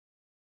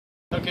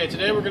Okay,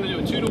 today we're going to do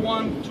a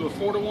 2-to-1 to a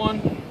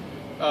 4-to-1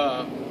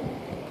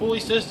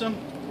 pulley system.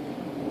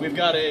 We've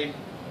got a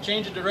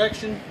change of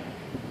direction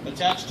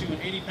attached to an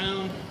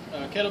 80-pound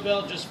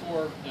kettlebell, just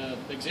for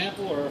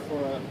example or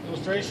for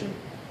illustration.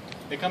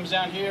 It comes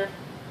down here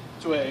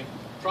to a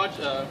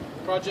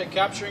project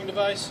capturing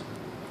device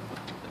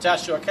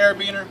attached to our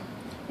carabiner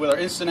with our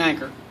instant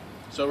anchor.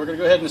 So we're going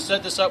to go ahead and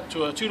set this up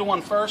to a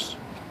 2-to-1 first.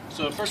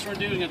 So the first thing we're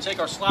going to do is going to take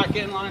our slack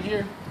in line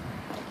here,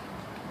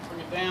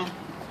 bring it down.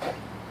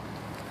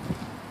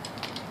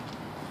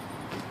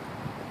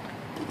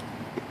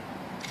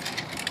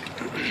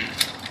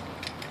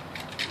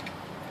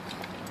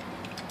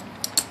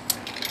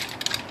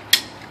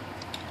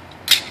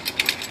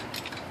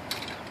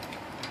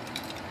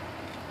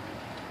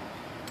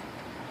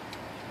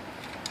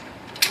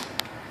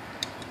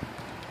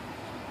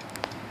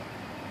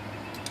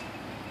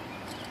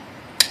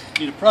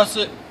 You need to press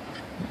it,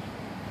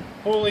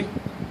 pulley,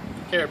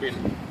 carabiner.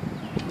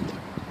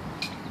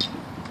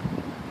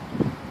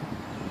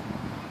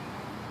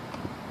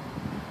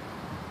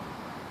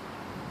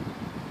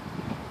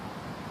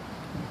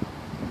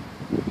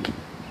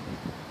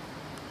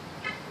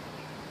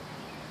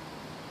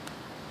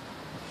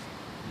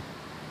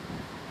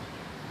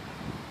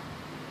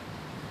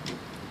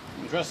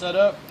 Dress that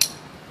up,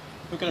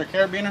 hook in our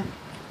carabiner,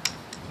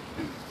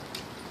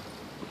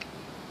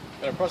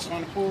 gotta press it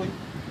on the pulley,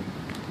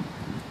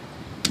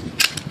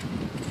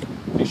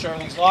 make sure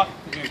everything's locked,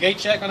 do a gate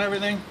check on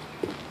everything.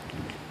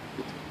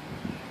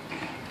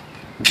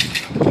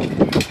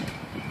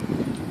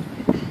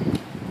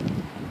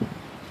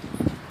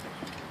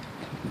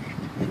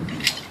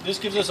 This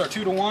gives us our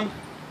 2-to-1.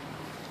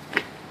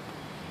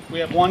 We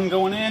have one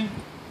going in,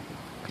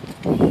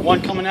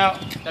 one coming out,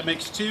 that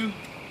makes 2.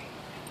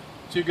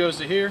 2 goes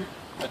to here.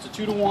 That's a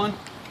 2-to-1.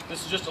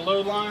 This is just a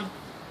load line.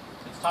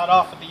 It's tied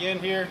off at the end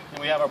here, and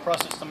we have our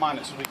press to mine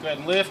it. So we go ahead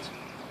and lift.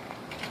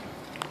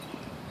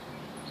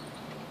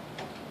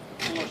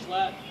 Pull our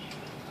slack.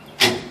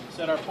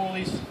 Set our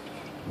pulleys.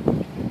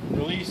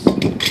 Release,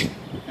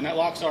 and that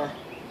locks our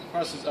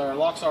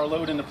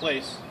load into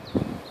place.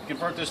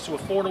 Convert this to a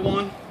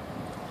 4-to-1.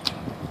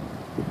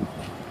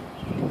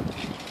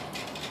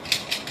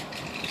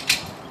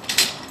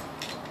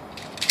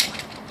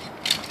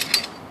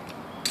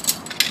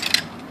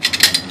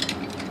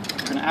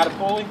 Add a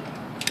pulley.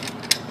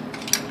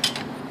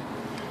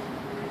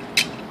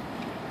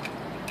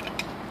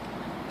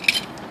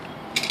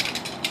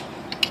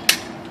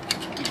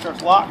 Make sure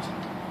it's locked.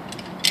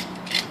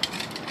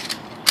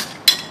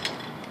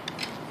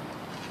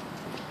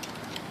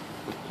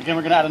 Again,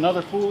 we're going to add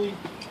another pulley. We're going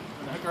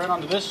to hook it right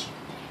onto this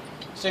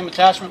same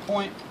attachment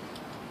point.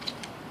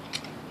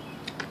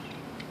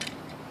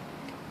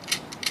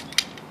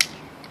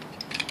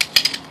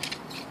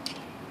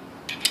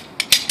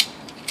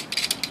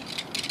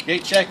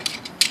 Gate check.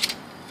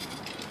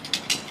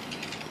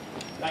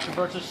 That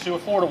converts us to a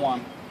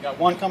 4-to-1. Got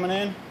one coming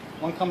in,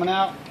 one coming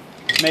out,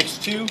 makes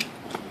 2.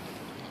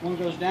 One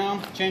goes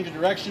down, change of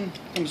direction,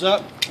 comes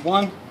up,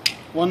 1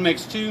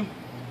 makes 2,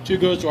 2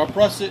 goes to our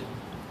press it,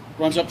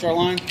 runs up to our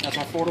line. That's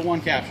our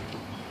 4-to-1 capture.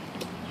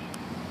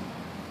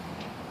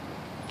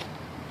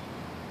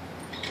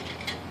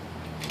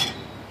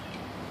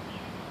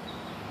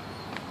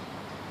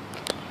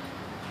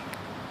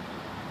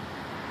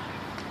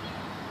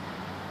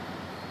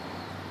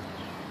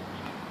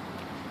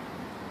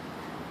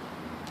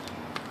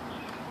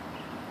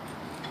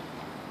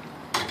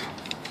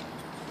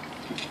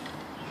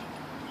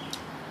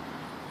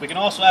 We can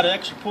also add an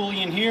extra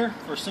pulley in here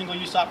for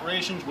single-use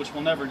operations, which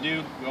we'll never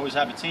do. We always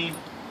have a team.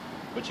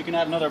 But you can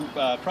add another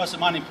press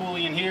and mining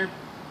pulley in here,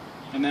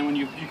 and then when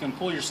you can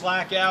pull your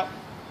slack out,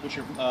 which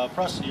your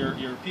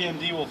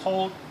PMD will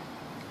hold,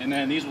 and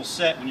then these will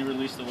set when you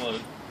release the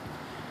load.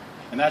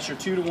 And that's your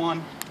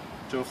 2-to-1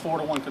 to a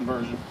 4-to-1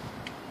 conversion.